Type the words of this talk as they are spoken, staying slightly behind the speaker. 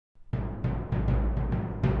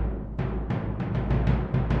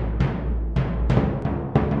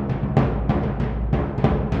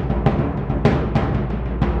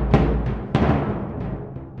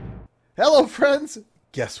Hello, friends!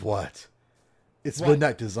 Guess what? It's What?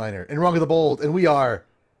 Midnight Designer and RongoTheBold, and we are...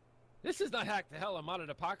 This is not Hack the Hell I'm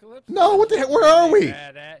Modern Apocalypse. No, what the heck? Where are we?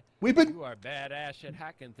 We've been... You are badass at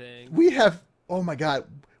hacking things. We have... Oh my god.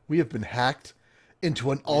 We have been hacked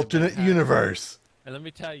into an alternate universe. And let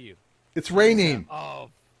me tell you. It's raining.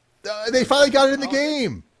 Oh. They finally got it in the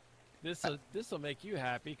game. This'll make you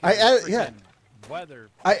happy. I added... Yeah. Weather.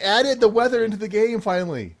 I added the weather into the game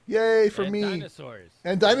finally. Yay for me. Dinosaurs.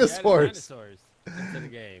 And dinosaurs. Dinosaurs into the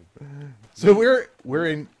game. So we're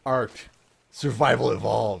in Ark. Survival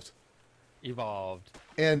Evolved.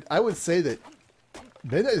 And I would say that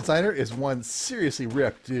Midnight Designer is one seriously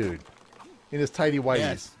ripped dude in his tidy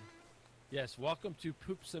whities. Yes. Welcome to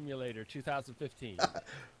Poop Simulator 2015.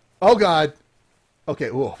 Oh God. Okay.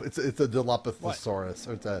 Ooh, it's a Dilophosaurus.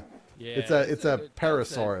 Or it's a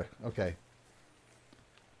Parasaur. Okay.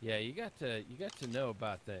 Yeah, you got to know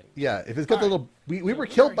about things. Yeah, if it's got the little... We were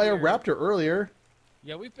killed by a raptor earlier.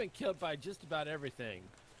 Yeah, we've been killed by just about everything.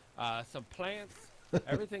 Some plants,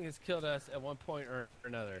 everything has killed us at one point or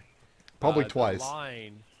another. Probably twice.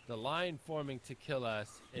 The line forming to kill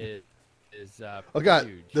us is oh God,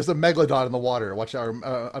 huge. There's a megalodon in the water. Watch out.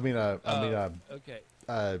 Okay.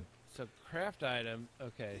 So craft item.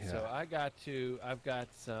 Okay, Yeah. so I've got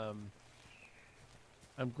some...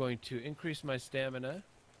 I'm going to increase my stamina.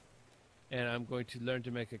 And I'm going to learn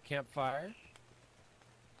to make a campfire.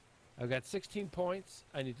 I've got 16 points.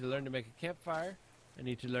 I need to learn to make a campfire. I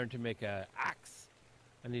need to learn to make an axe.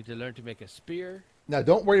 I need to learn to make a spear. Now,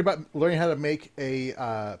 don't worry about learning how to make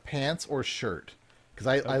a pants or shirt. Because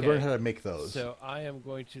I learned how to make those. So I am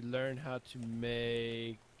going to learn how to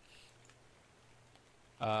make...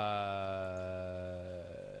 a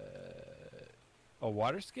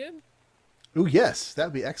water skin? Ooh, yes. That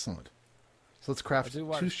would be excellent. So let's craft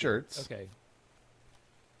 2 shirts. Okay.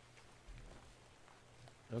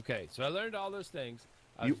 Okay, so I learned all those things.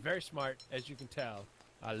 I was very smart, as you can tell.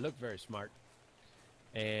 I look very smart.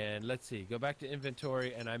 And let's see, go back to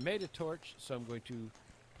inventory, and I made a torch, so I'm going to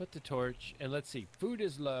put the torch. And let's see, food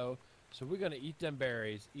is low, so we're going to eat them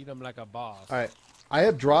berries, eat them like a boss. All right, I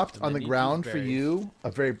have dropped on the ground for you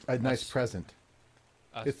a nice present.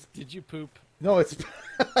 Did you poop? No, it's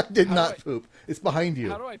I did not poop. It's behind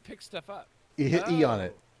you. How do I pick stuff up? You hit E on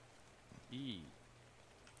it. E.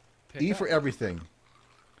 E for everything.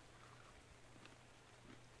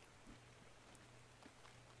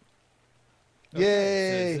 Okay, Yay!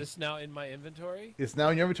 so is this now in my inventory? It's now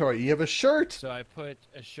in your inventory. You have a shirt. So I put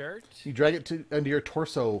a shirt. You drag it into your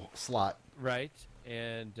torso slot. Right.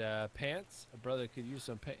 And pants. A brother could use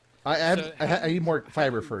some pants. I need more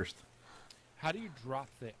fiber first. How do you drop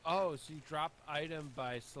things? Oh, so you drop item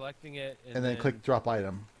by selecting it. And then click drop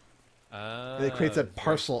item. And it creates a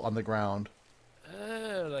parcel on the ground.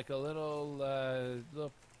 Like a little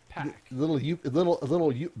pack. Little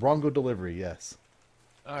Rongo delivery, yes.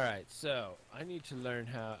 All right, so I need to learn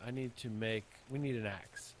how. We need an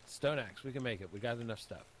axe, stone axe. We can make it. We got enough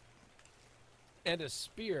stuff. And a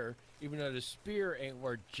spear, even though the spear ain't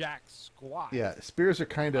worth jack squat. Yeah, spears are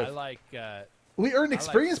kind of. I like. We earned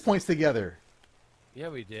experience points together. Yeah,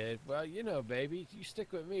 we did. Well, you know, baby, you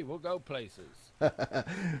stick with me. We'll go places.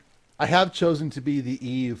 I have chosen to be the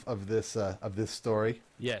Eve of this story.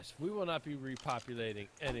 Yes, we will not be repopulating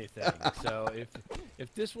anything. So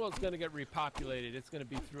if this world's going to get repopulated, it's going to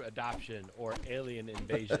be through adoption or alien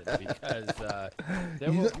invasion because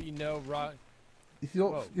there will be no wrong.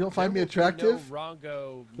 You don't find me attractive? No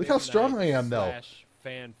Rongo. Look how strong I am, though.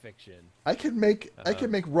 Fan fiction. I can make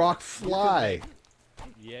rock fly.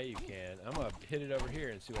 Yeah, you can. I'm gonna hit it over here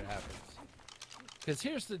and see what happens. Because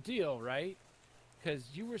here's the deal, right? Because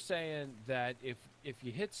you were saying that if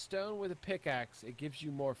you hit stone with a pickaxe, it gives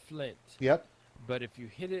you more flint. Yep. But if you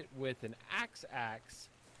hit it with an axe,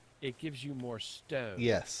 it gives you more stone.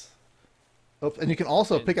 Yes. Oh, and you can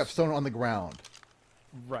also pick up stone on the ground.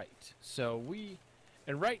 Right. So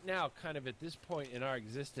right now, kind of at this point in our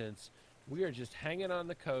existence, we are just hanging on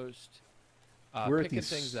the coast, we're picking at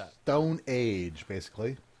the things up. Stone Age,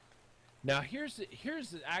 basically. Now, here's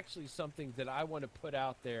actually something that I want to put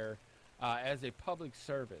out there as a public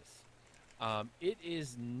service. It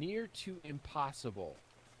is near to impossible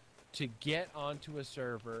to get onto a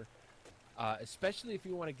server, especially if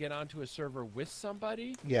you want to get onto a server with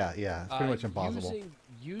somebody. Yeah, it's pretty much impossible.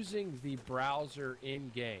 Using the browser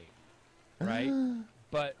in-game, right?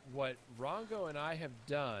 But what Rongo and I have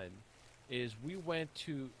done is we went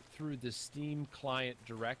through the Steam client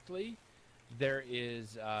directly. There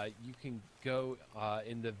is, you can go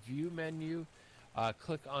in the view menu,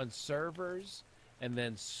 click on servers, and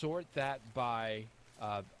then sort that by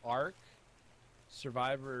Ark,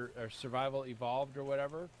 Survival Evolved or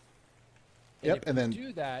whatever. And Yep, if and you then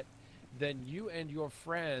do that, then you and your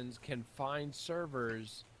friends can find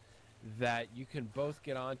servers that you can both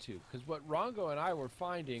get onto. Because what Rongo and I were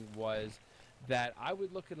finding was that I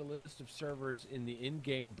would look at a list of servers in the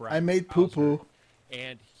in-game browser. I made poo-poo.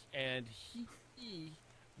 And he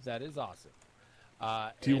that is awesome.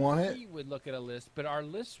 Do you want it? He would look at a list, but our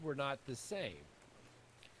lists were not the same.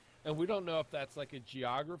 And we don't know if that's like a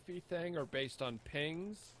geography thing or based on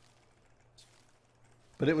pings.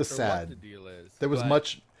 But it was sad. What the deal is. There was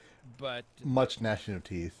much gnashing of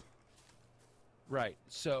teeth. Right.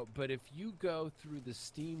 So, but if you go through the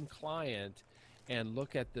Steam client and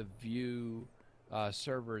look at the view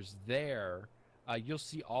servers there, you'll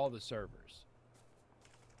see all the servers.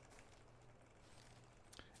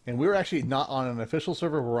 And we're actually not on an official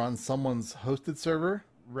server. We're on someone's hosted server.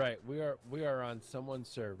 Right. We are on someone's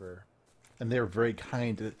server. And they're very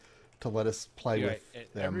kind to let us play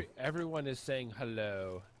with them. Everyone is saying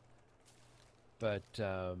hello. But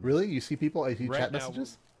really? You see people? I see right chat now,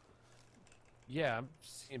 messages? Yeah, I'm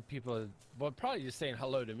seeing people, well, probably just saying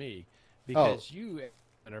hello to me because you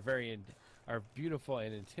are beautiful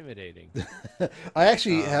and intimidating. I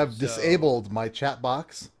actually have disabled my chat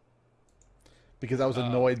box because I was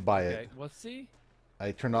annoyed by it. Well, see?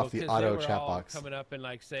 I turned off the auto chat box. Coming up and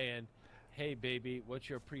like saying, "Hey, baby, what's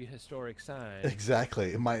your prehistoric sign?"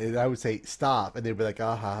 Exactly. I would say stop, and they'd be like,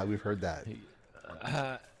 "Aha, we've heard that."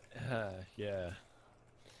 Yeah.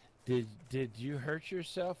 Did you hurt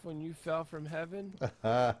yourself when you fell from heaven?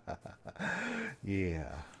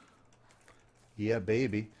 Yeah. Yeah,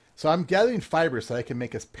 baby. So I'm gathering fiber so I can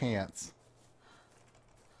make us pants.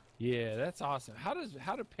 Yeah, that's awesome. How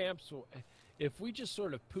do pants? If we just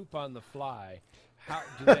sort of poop on the fly, how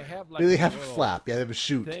do they have like? They have a flap. Yeah, they have a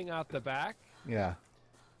chute thing out the back. Yeah.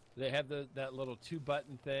 They have that little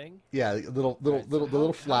 2-button thing. Yeah, the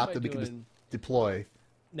little flap that we can just deploy.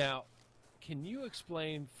 Now, can you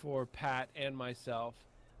explain for Pat and myself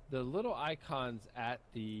the little icons at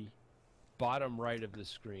the bottom right of the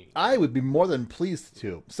screen? I would be more than pleased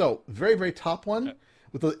to. So, very, very top one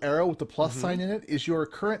with the arrow with the plus sign in it is your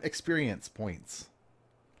current experience points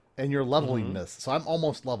and your levelingness. So I'm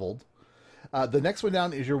almost leveled. The next one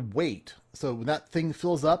down is your weight. So when that thing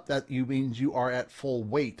fills up, that means you are at full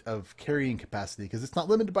weight of carrying capacity because it's not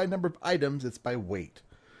limited by number of items, it's by weight.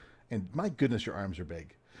 And my goodness, your arms are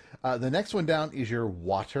big. The next one down is your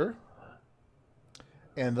water.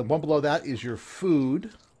 And the one below that is your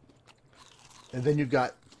food. And then you've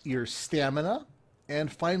got your stamina.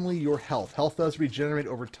 And finally, your health. Health does regenerate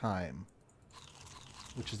over time,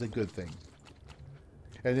 which is a good thing.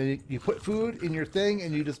 And then you put food in your thing,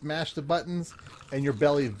 and you just mash the buttons, and your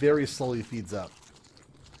belly very slowly feeds up.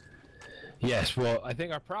 Yes, well, I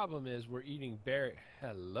think our problem is we're eating berry.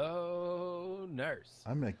 Hello, nurse.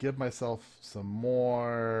 I'm gonna give myself some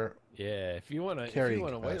more. Yeah, if you want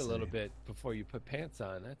to wait a little bit before you put pants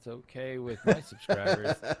on, that's okay with my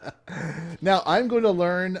subscribers. Now I'm going to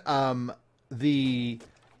learn the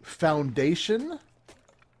foundation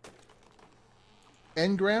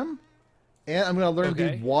engram, and I'm going to learn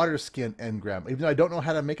the water skin engram. Even though I don't know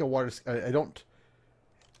how to make a water skin, I don't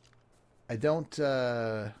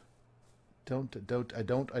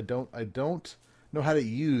know how to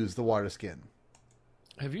use the water skin.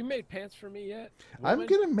 Have you made pants for me yet, woman? I'm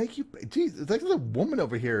gonna make you. Geez, it's like there's a woman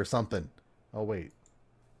over here or something. Oh wait.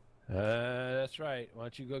 That's right. Why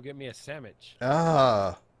don't you go get me a sandwich?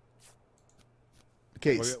 Ah.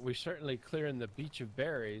 Okay. We're certainly clearing the beach of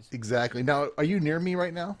berries. Exactly. Now, are you near me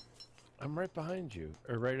right now? I'm right behind you,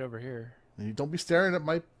 or right over here. You don't be staring at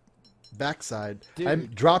my backside. Dude, I'm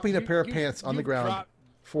dropping a pair of pants on the ground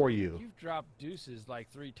for you. You've dropped deuces like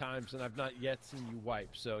 3 times, and I've not yet seen you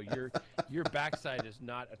wipe. So your backside is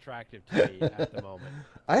not attractive to me at the moment.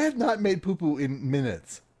 I have not made poo-poo in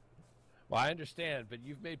minutes. Well, I understand, but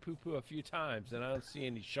you've made poo-poo a few times, and I don't see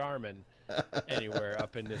any Charmin anywhere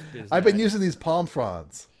up in this business. I've been using these palm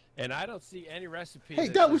fronds. And I don't see any recipe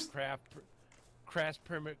that was craft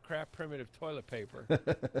primitive toilet paper.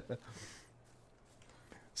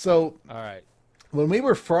 So, all right. When we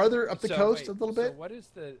were farther up the coast a little bit. So what is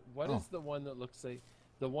the one that looks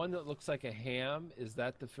like a ham? Is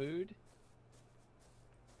that the food?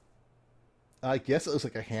 I guess it looks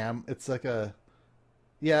like a ham. It's like a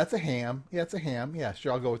it's a ham. Yeah, it's a ham. Yeah,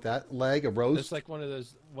 sure, I'll go with that. Leg, a roast. It's like one of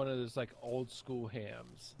those like old school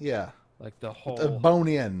hams. Yeah. Like the whole bone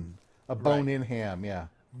in ham. Yeah.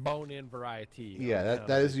 Bone in variety. Yeah,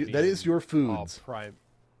 that is your foods. All right.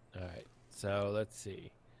 So let's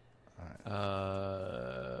see. All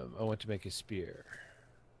right. I want to make a spear.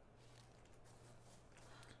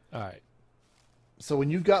 All right. So when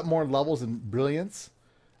you've got more levels and brilliance,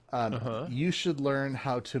 you should learn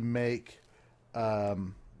how to make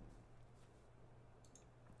Well,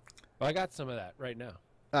 I got some of that right now.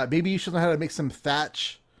 Maybe you should know how to make some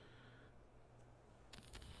thatch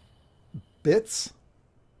bits.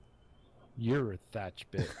 You're a thatch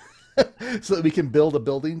bit. So that we can build a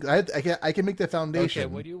building. I can make the foundation.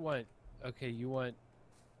 Okay, what do you want? Okay, you want...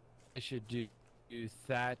 I should do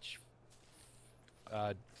thatch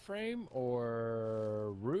frame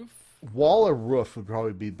or roof? Wall or roof would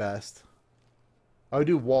probably be best. I would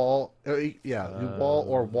do wall. Yeah, do wall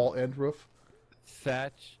or wall and roof.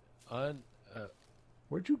 Thatch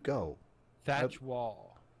Where'd you go? Thatch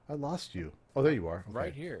wall. I lost you. Oh, there you are. Okay.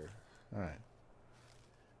 Right here. All right.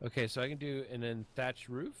 Okay, so I can do, and then thatch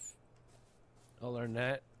roof. I'll learn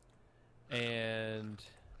that. And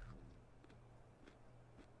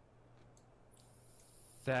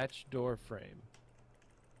thatch door frame.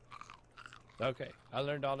 Okay, I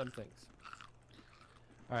learned all them things.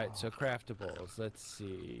 All right, so craftables. Let's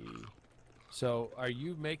see. So, are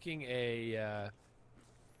you making a?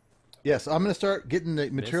 Yes, I'm going to start getting the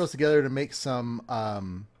materials together to make some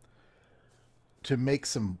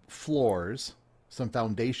floors, some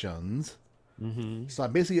foundations. Mm-hmm. So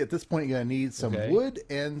I'm basically at this point going to need some wood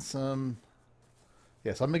and some.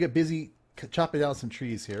 Yeah, so I'm going to get busy chopping down some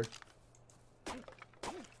trees here.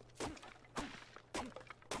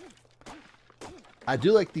 I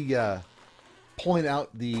do like the pulling out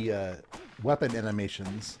the weapon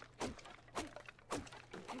animations.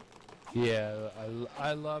 Yeah,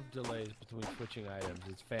 I love delays between switching items.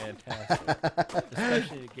 It's fantastic.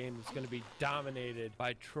 Especially in a game that's going to be dominated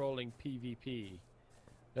by trolling PvP.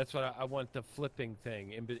 That's what I want, the flipping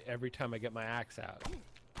thing every time I get my axe out.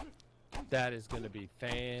 That is going to be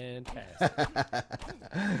fantastic.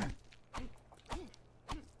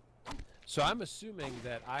 So I'm assuming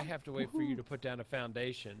that I have to wait for you to put down a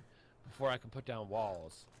foundation before I can put down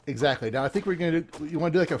walls. Exactly. Now I think we're going to do. You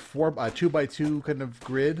want to do like a 2x2 kind of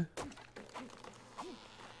grid?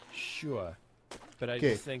 Sure, but I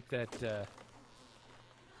just think that.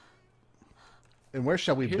 And where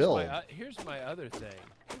shall we build? Here's my other thing.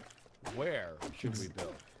 Where should we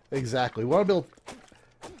build? Exactly. We want to build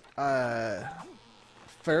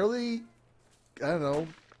fairly, I don't know,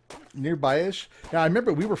 nearby-ish. Now I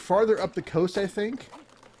remember we were farther up the coast, I think,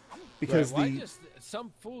 because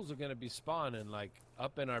some fools are going to be spawning like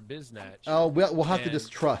up in our biznatch. Oh, we'll have to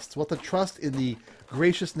just trust. We'll have to trust in the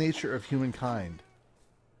gracious nature of humankind.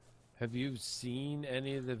 Have you seen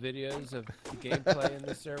any of the videos of the gameplay in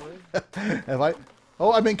this server? Have I?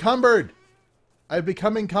 Oh, I'm encumbered. I've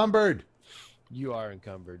become encumbered. You are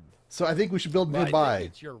encumbered. So I think we should build nearby.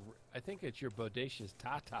 I think it's your bodacious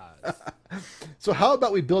tatas. So how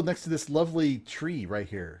about we build next to this lovely tree right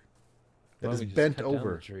here that is bent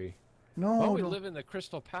over? Tree. No, why don't we live in the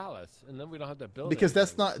Crystal Palace, and then we don't have to build. Because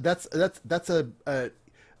anything. that's a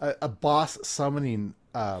boss summoning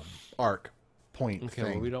arc point thing.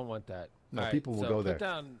 Well, we don't want that. No, people will go there.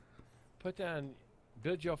 Put down,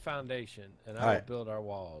 build your foundation, and I will build our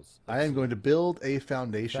walls. I am going to build a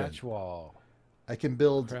foundation. Thatch wall. I can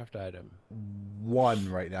build craft item one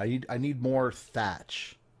right now. I need more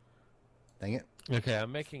thatch. Dang it. Okay,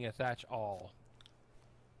 I'm making a thatch all.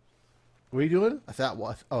 What are you doing? A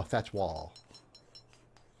thatch wall.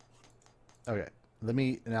 Okay, let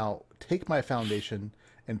me now take my foundation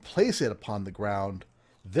and place it upon the ground,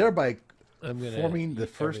 thereby forming the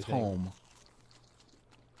first home.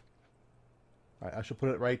 All right, I shall put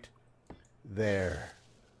it right there.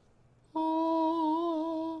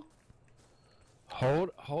 Oh.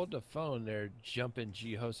 Hold the phone there, jumping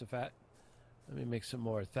Jehoshaphat. Let me make some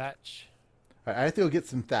more thatch. All right, I have to go get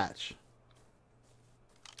some thatch.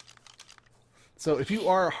 So if you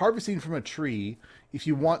are harvesting from a tree, if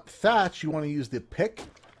you want thatch, you want to use the pick,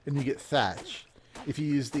 and you get thatch. If you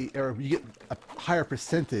use you get a higher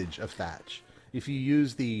percentage of thatch. If you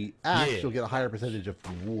use the axe, you'll get a higher percentage of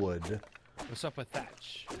wood. What's up with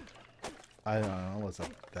thatch? I don't know what's up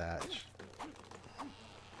with thatch.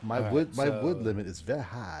 My wood limit is very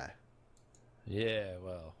high. Yeah,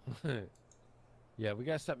 well, yeah, we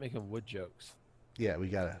gotta stop making wood jokes. Yeah, we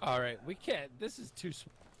gotta. All right, we can't. This is too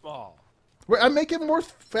small. I'm making more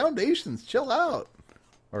foundations. Chill out,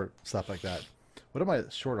 or stuff like that. What am I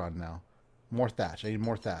short on now? More thatch. I need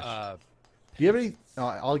more thatch. Do you have any?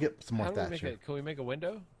 I'll get some more thatch. Can we make a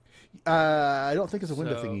window? I don't think it's a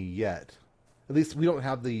window thingy yet. At least we don't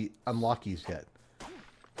have the unlockies yet.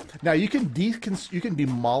 Now you can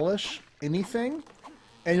demolish anything,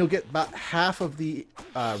 and you'll get about half of the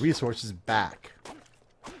resources back.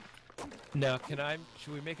 Now,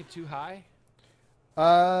 should we make it too high?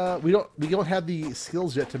 We don't have the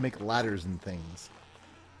skills yet to make ladders and things.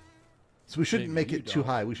 So we shouldn't make it too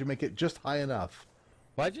high. We should make it just high enough.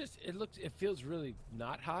 Well, it feels really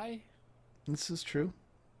not high. This is true.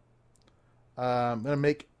 I'm gonna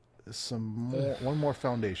make one more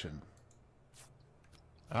foundation.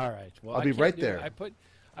 All right. Well, I'll be right there.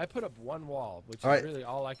 I put up one wall, which is really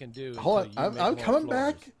all I can do. Hold on, I'm coming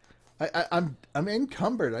floors. back. I'm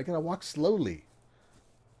encumbered. I gotta walk slowly.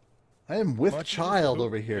 I am with child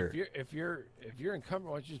over here. If you're encumbered,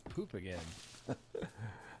 why don't you just poop again?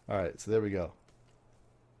 All right, so there we go.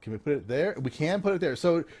 Can we put it there? We can put it there.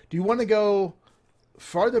 So, do you want to go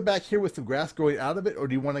farther back here with the grass growing out of it, or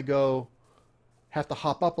do you want to have to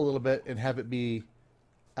hop up a little bit and have it be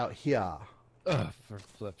out here? For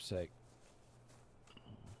flip's sake.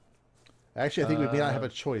 Actually, I think we may not have a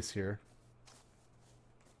choice here.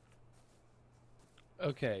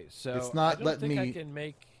 Okay, so it's not letting me. I can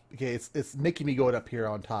make. Okay, it's making me go up here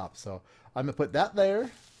on top. So I'm gonna put that there,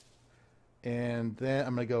 and then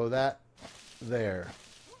I'm gonna go that there.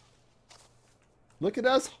 Look at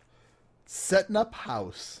us setting up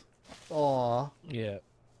house. Aw. Yeah.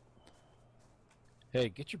 Hey,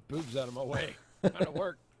 get your boobs out of my way. Trying to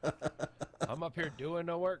work. I'm up here doing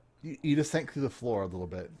no work. You just sank through the floor a little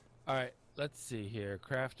bit. All right, let's see here.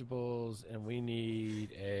 Craftables, and we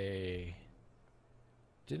need a...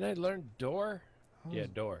 Didn't I learn door? Yeah,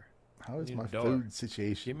 door. How is my food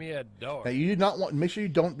situation? Give me a door. Now, you do not want... Make sure you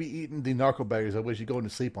don't be eating the narco berries, otherwise you're going to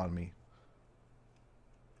sleep on me.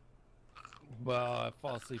 Well, I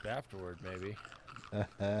fall asleep afterward, maybe.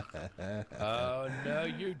 Oh, no,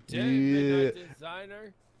 you didn't, Midnight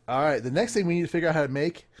Designer. All right, the next thing we need to figure out how to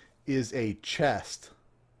make is a chest.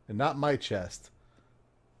 And not my chest.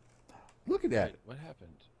 Look at that. Wait, what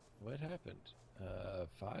happened? What happened?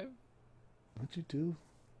 5? What'd you do?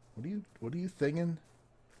 What are you thinking?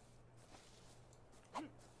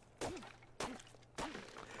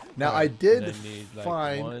 Now, right, I did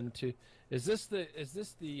find... 1, 2... Is this the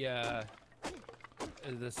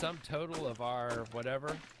sum total of our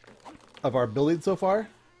whatever? Of our building so far?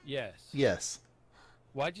 Yes. Yes.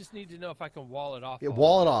 Well, I just need to know if I can wall it off. Yeah,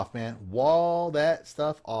 wall it off, man. Wall that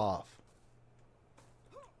stuff off.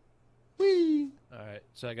 Whee! Alright,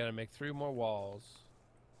 so I gotta make 3 more walls.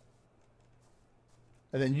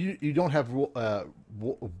 And then you don't have woof?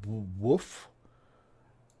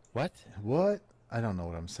 What? What? I don't know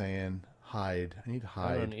what I'm saying. Hide. I need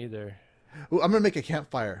hide. I don't either. Ooh, I'm going to make a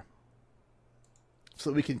campfire. So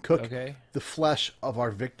that we can cook the flesh of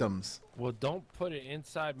our victims. Well, don't put it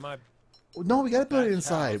inside my... No, we got to put it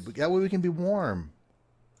inside. That way we can be warm.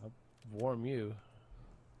 I'll warm you.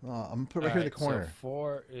 Oh, I'm going to put it right here in the corner. So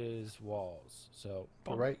 4 is walls. So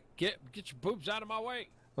right. Get your boobs out of my way.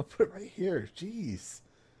 I'll put it right here. Jeez.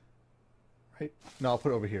 Right? No, I'll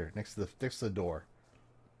put it over here next to the door.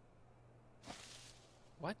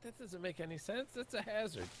 What? That doesn't make any sense. That's a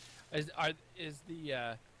hazard. Is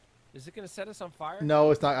it going to set us on fire?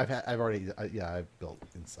 No, it's not. I've already I've built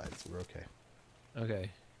inside, so we're okay. Okay,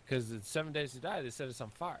 because it's 7 days to die. They set us on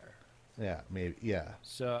fire. Yeah, maybe. Yeah.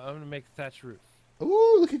 So I'm going to make a thatch roof.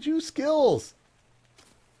 Ooh, look at you, skills.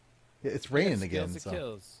 Yeah, it's raining again. So.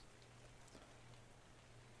 Kills.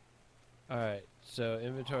 All right. So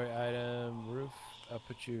inventory item roof. I'll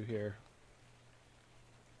put you here.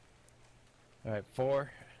 All right,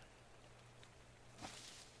 4.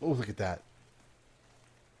 Oh, look at that.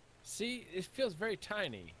 See, it feels very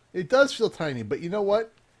tiny. It does feel tiny, but you know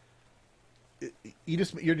what?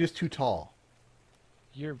 You're just too tall.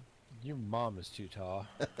 Your mom is too tall.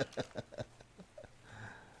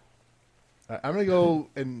 I'm gonna go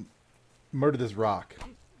and murder this rock.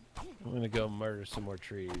 I'm gonna go murder some more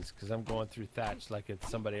trees because I'm going through thatch like it's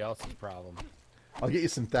somebody else's problem. I'll get you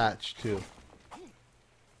some thatch too.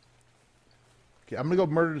 Okay, I'm gonna go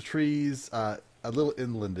murder the trees. A little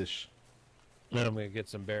inlandish. Then I'm gonna get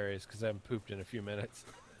some berries because I haven't pooped in a few minutes.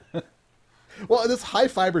 Well, this high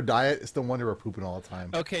fiber diet, it's no wonder we're pooping all the time.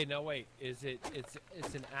 Okay, no wait. It's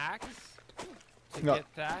an axe to get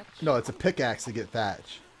thatch? No, it's a pickaxe to get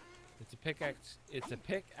thatch. It's a pickaxe. It's a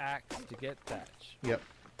pickaxe to get thatch. Yep.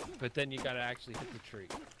 But then you gotta actually hit the tree.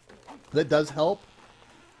 That does help.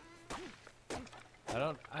 I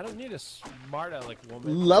don't need a smart aleck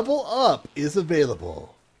woman. Level up is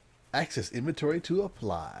available. Access inventory to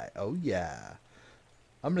apply. Oh yeah.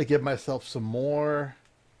 I'm gonna give myself some more.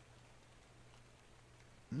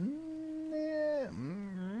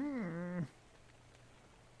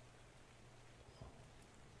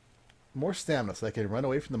 More stamina so I can run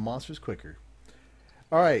away from the monsters quicker.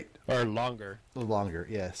 All right. Or longer. Longer,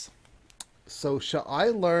 yes. So shall I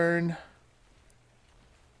learn?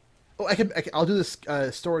 Oh, I'll do this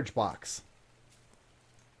storage box.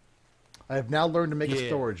 I have now learned to make a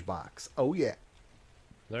storage box. Oh yeah.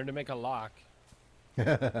 Learn to make a lock.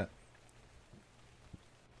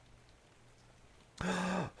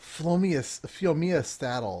 Fiomia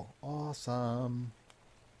saddle. Awesome.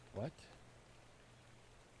 What?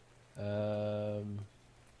 All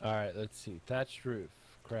right, let's see. Thatched roof.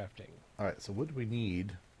 Crafting. All right, so what do we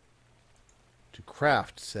need to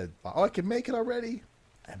craft said... Oh, I can make it already.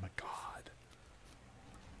 Oh, my God.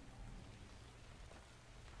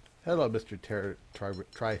 Hello, Mr.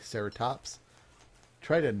 Triceratops.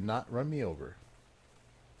 Try to not run me over.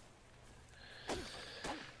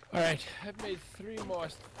 All right, I've made 3 more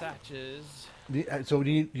thatches. So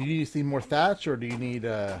do you need more thatch, or do you need...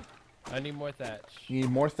 I need more thatch. You need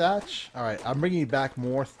more thatch? All right, I'm bringing you back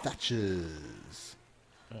more thatches.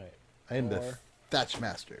 All right. I am the thatch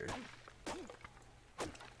master.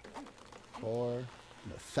 4.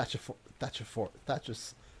 No,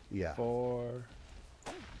 thatches. Yeah. 4.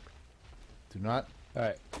 Do not. All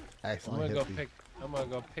right. Accidentally I'm gonna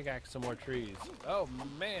go pickaxe some more trees. Oh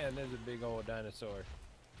man, there's a big old dinosaur.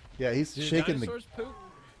 Yeah, he's Did shaking dinosaurs poop?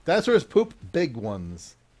 Dinosaurs poop big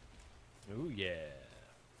ones. Ooh yeah.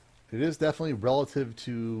 It is definitely relative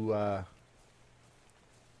to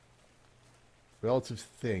relative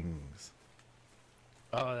things.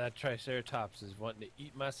 Oh, that Triceratops is wanting to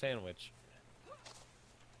eat my sandwich.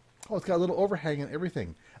 Oh, it's got a little overhang and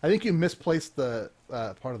everything. I think you misplaced the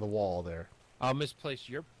part of the wall there. I'll misplace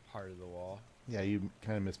your part of the wall. Yeah, you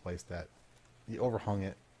kind of misplaced that. You overhung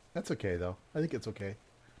it. That's okay, though. I think it's okay.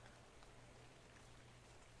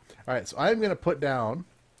 All right, so I'm going to put down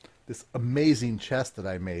this amazing chest that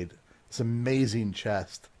I made. This amazing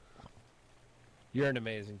chest. You're an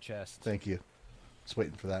amazing chest. Thank you. Just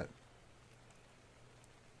waiting for that.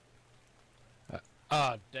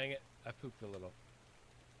 Oh, dang it. I pooped a little.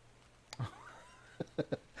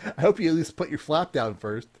 I hope you at least put your flap down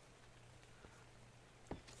first.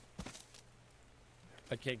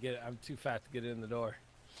 I can't get it. I'm too fat to get in the door.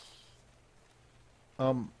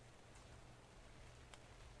 All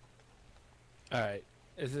right.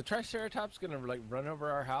 Is the Triceratops going to like run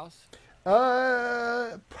over our house?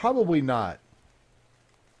 Probably not.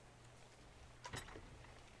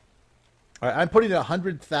 All right, I'm putting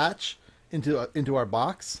 100 thatch into our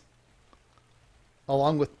box,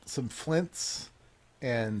 along with some flints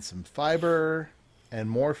and some fiber and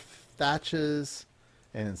more thatches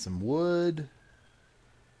and some wood.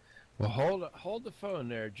 Well, hold the phone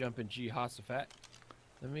there, Jumpin' Jehoshaphat.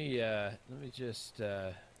 Let me just.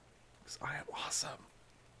 'Cause I am awesome.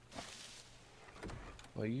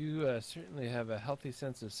 Well, you certainly have a healthy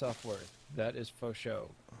sense of self-worth. That is faux show.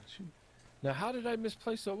 Now, how did I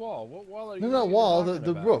misplace a wall? What wall are you? No, wall. The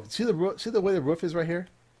about? roof. See the roof. See the way the roof is right here.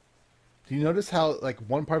 Do you notice how like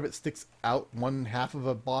one part of it sticks out one half of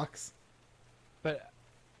a box? But.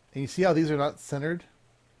 And you see how these are not centered?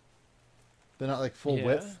 They're not like full Yeah.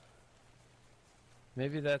 width.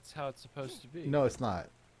 Maybe that's how it's supposed to be. No, it's not.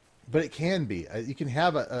 But it can be. You can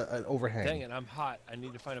have an overhang. Dang it, I'm hot. I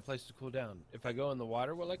need to find a place to cool down. If I go in the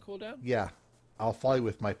water, will I cool down? Yeah. I'll follow you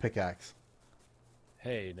with my pickaxe.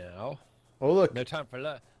 Hey, now. Oh, look. No time for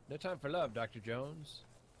love. No time for love, Dr. Jones.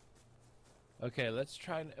 Okay, let's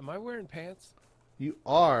try. Am I wearing pants? You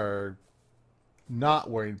are not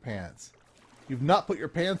wearing pants. You've not put your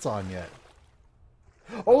pants on yet.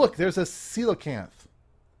 Oh, look. There's a coelacanth.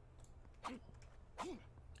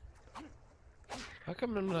 How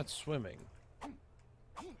come I'm not swimming?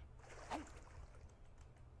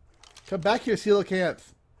 Come back here, coelacanth.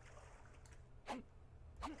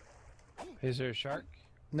 Is there a shark?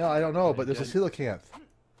 No, I don't know, but there's a coelacanth.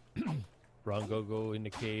 Rongo go in the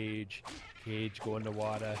cage. Cage go in the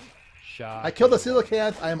water. Shark. I killed the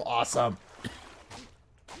coelacanth. I am awesome.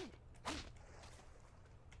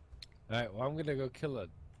 Alright, well, I'm going to go kill a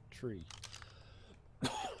tree.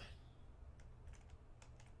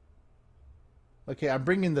 Okay, I'm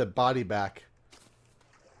bringing the body back.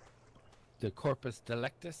 The corpus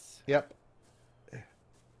delectus? Yep.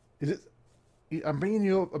 Is it? I'm bringing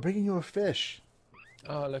you a fish.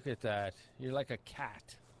 Oh, look at that. You're like a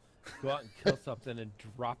cat. Go out and kill something and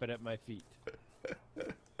drop it at my feet.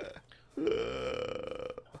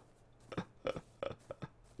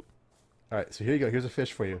 All right, so here you go. Here's a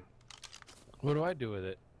fish for you. What do I do with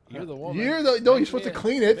it? You're the woman. You're supposed to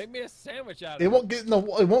clean it. Make me a sandwich out of it. Won't get in the.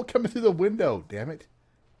 It won't come through the window. Damn it.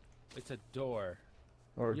 It's a door.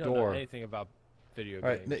 Or a you door. don't know anything about video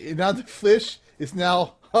games. All right, now the fish is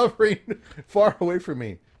now hovering far away from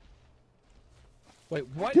me. Wait,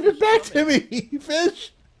 what? Give it back to me,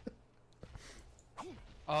 fish.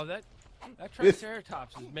 Oh, that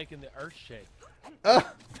Triceratops is making the earth shake.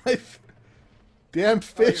 My damn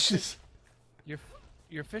fish is.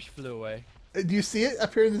 Your fish flew away. Do you see it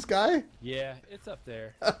up here in the sky? Yeah, it's up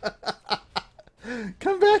there.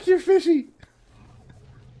 Come back here, fishy.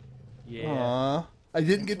 Yeah. Aw. I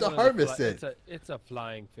didn't get to harvest it. It's a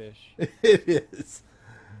flying fish. It is.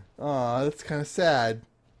 Aw, that's kind of sad.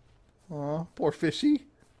 Aw, poor fishy.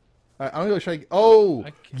 All right, I'm gonna go try. Oh,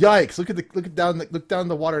 yikes! Look down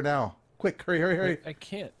the water now. Quick, hurry! I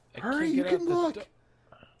can't. Hurry! You can look.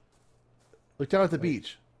 Look down at the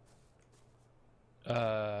beach.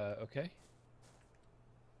 Okay.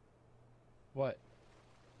 What?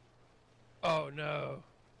 Oh no!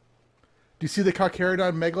 Do you see the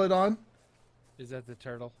Carcharodon megalodon? Is that the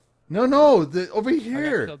turtle? No, over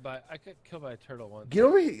here. I got killed by a turtle once. Get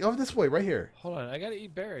over here, over this way, right here. Hold on, I gotta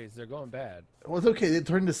eat berries. They're going bad. Well, it's okay. They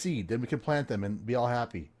turn to seed. Then we can plant them and be all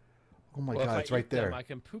happy. Oh my God, it's right there. I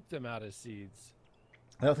can poop them out as seeds.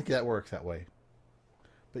 I don't think that works that way.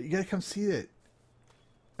 But you gotta come see it.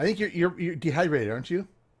 I think you're dehydrated, aren't you?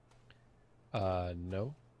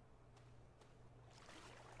 No.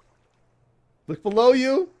 Look below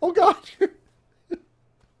you. Oh God.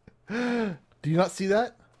 Do you not see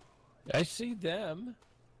that? I see them.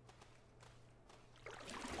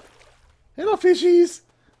 Hello, fishies.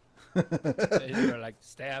 They're like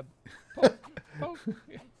stab, poke, poke.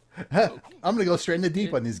 I'm gonna go straight in the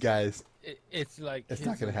deep on these guys. It's like it's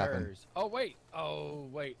not gonna happen. Hers. Oh wait,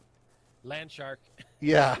 land shark.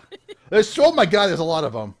 Yeah, oh my God, there's a lot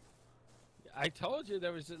of them. I told you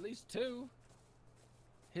there was at least 2.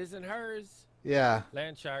 His and hers. Yeah.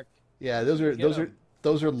 Land shark. Yeah, those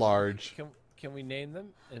are large. Can we name them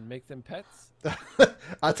and make them pets?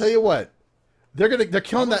 I'll tell you what, they're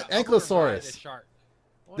killing that ankylosaurus. I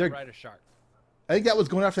want to ride a shark. I think that was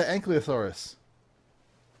going after the ankylosaurus.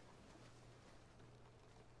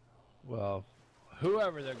 Well,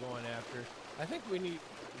 whoever they're going after, I think we need.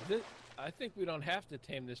 I think we don't have to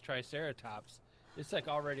tame this Triceratops. It's like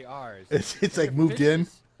already ours. It's like moved in.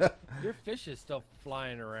 Your fish is still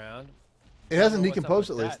flying around. It hasn't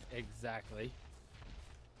decomposed at least. Exactly.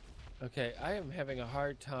 Okay, I am having a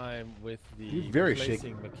hard time with the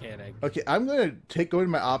shaky mechanic. Okay, I'm going to go into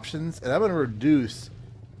my options, and I'm going to reduce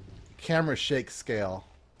camera shake scale.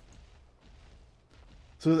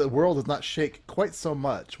 So the world does not shake quite so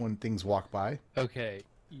much when things walk by. Okay,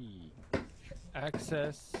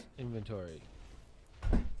 access inventory.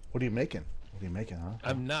 What are you making? What are you making, huh?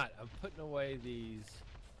 I'm not. I'm putting away these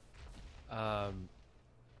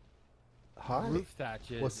roof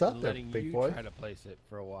thatches. What's up there, big boy? Try to place it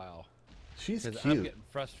for a while. She's cute. I'm getting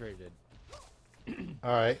frustrated.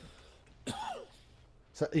 All right.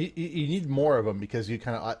 So you need more of them because you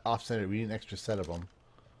kind of offset it. We need an extra set of them.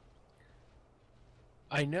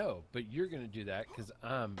 I know, but you're going to do that because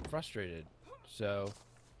I'm frustrated. So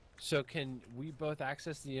can we both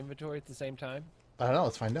access the inventory at the same time? I don't know.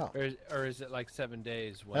 Let's find out. Or is it like 7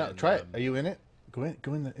 days? When, try it. Are you in it? Go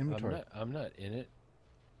in the inventory. I'm not in it.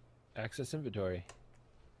 Access inventory.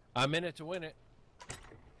 I'm in it to win it.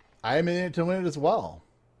 I am in it to win it as well.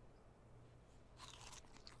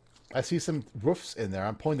 I see some roofs in there.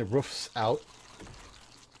 I'm pulling the roofs out.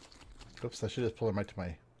 Oops, I should have pulled them right to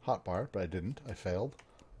my hotbar, but I didn't. I failed.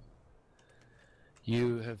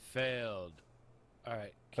 You have failed. All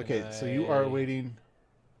right. Okay, so you are waiting.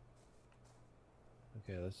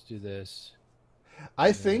 Okay, let's do this.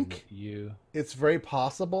 I think it's very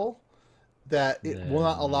possible that it will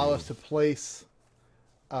not allow us to place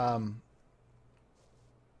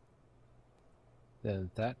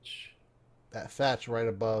then thatch. That thatch right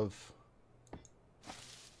above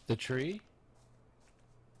the tree.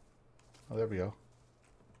 Oh, there we go.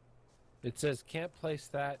 It says can't place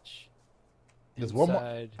thatch. There's one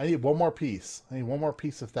more. I need one more piece. I need one more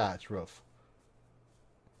piece of thatch roof.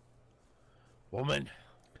 Woman.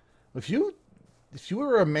 If you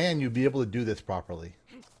were a man, you'd be able to do this properly.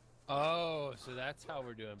 Oh, so that's how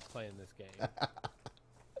we're playing this game.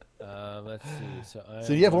 Let's see.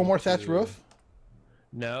 So you have one more thatch roof?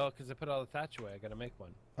 No, because I put all the thatch away. I gotta make one.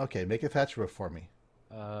 Okay, make a thatch roof for me.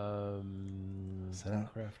 Craftable.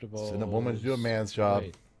 Send a woman to do a man's job.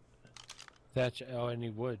 Wait. Thatch. Oh, I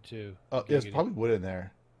need wood too. Oh, okay, there's probably wood in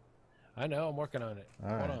there. I know. I'm working on it.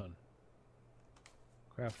 All right. Hold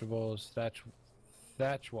on. Craftables.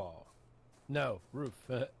 Thatch wall. No roof.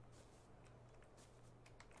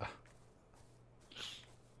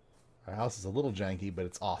 Our house is a little janky, but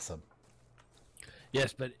it's awesome.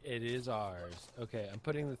 Yes, but it is ours. Okay, I'm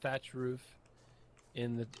putting the thatch roof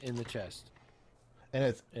in the chest.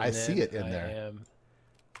 And I see it in there.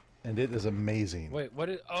 And it is amazing. Wait, what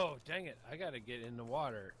is? Oh, dang it! I gotta get in the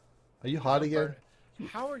water. Are you hot again?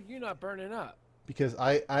 How are you not burning up? Because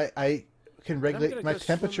I can regulate my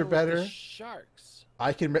temperature better. With the sharks.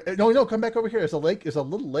 I can. No, come back over here. There's a lake. There's a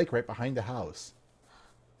little lake right behind the house.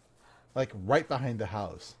 Like right behind the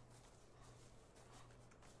house.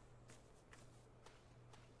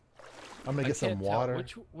 I'm gonna get some water.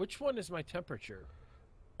 Which one is my temperature?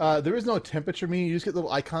 There is no temperature meter. You just get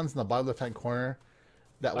little icons in the bottom left-hand corner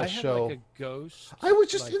that will show. Like a ghost. I was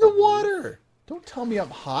just in the water. Don't tell me I'm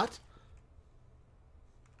hot.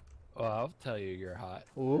 Well, I'll tell you you're hot.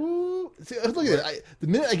 Ooh. See, look at it. The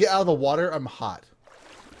minute I get out of the water, I'm hot.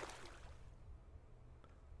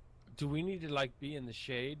 Do we need to like be in the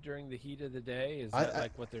shade during the heat of the day? Is that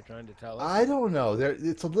like what they're trying to tell us? I don't know.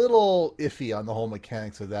 It's a little iffy on the whole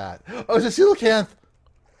mechanics of that. Oh, it's a coelacanth.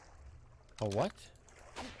 A what?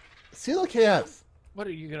 Coelacanth. What,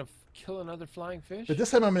 are you going to kill another flying fish? But this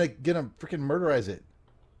time I'm going to get him freaking murderize it.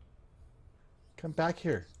 Come back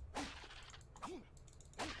here.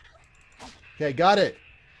 Okay, got it.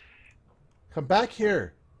 Come back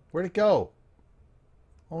here. Where'd it go?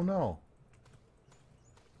 Oh, no.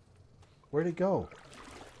 Where'd it go?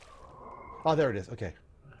 Oh, there it is. Okay.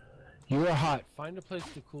 You are hot. Find a place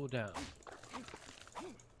to cool down.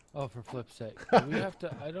 Oh, for flip's sake. We have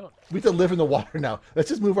to... We have to live in the water now. Let's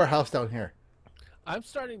just move our house down here. I'm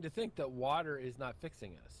starting to think that water is not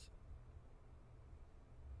fixing us.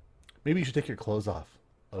 Maybe you should take your clothes off.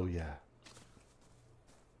 Oh, yeah.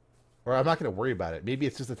 Or I'm not going to worry about it. Maybe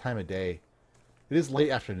it's just the time of day. It is late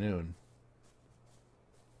afternoon.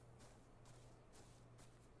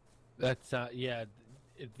 That's, yeah,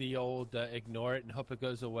 the old ignore it and hope it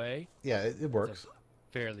goes away. Yeah, it works. That's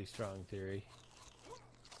a fairly strong theory.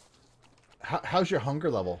 How's your hunger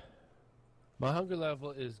level? My hunger level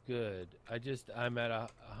is good. I'm at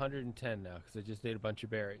 110 now because I just ate a bunch of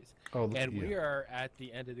berries. Oh, look and at you. We are at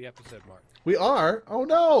the end of the episode mark. We are? Oh,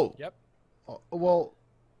 no. Yep. Well,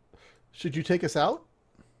 should you take us out?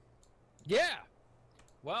 Yeah.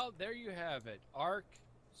 Well, there you have it. Ark,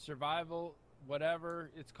 survival, whatever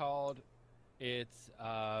it's called. It's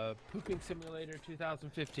Pooping Simulator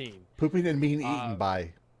 2015. Pooping and being eaten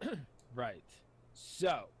by. Right.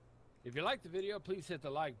 So, if you like the video, please hit the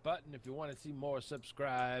like button. If you want to see more,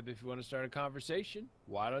 subscribe. If you want to start a conversation,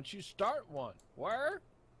 why don't you start one? Where?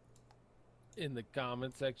 In the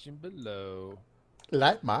comment section below.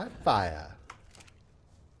 Light my fire.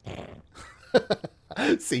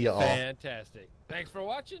 See you all. Fantastic. Thanks for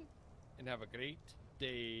watching, and have a great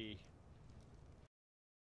day.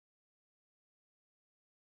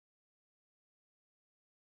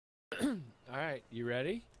 All right, you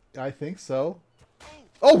ready? I think so.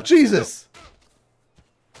 Oh, Jesus!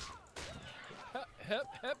 Help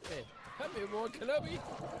me, more Kenobi.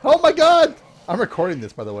 Oh my God! I'm recording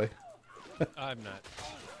this, by the way. I'm not.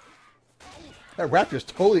 That raptor's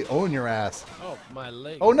totally owning your ass. Oh, my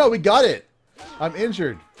leg. Oh no, we got it! I'm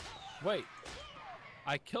injured. Wait.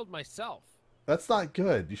 I killed myself. That's not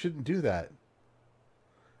good. You shouldn't do that.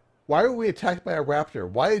 Why were we attacked by a raptor?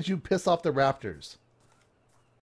 Why did you piss off the raptors?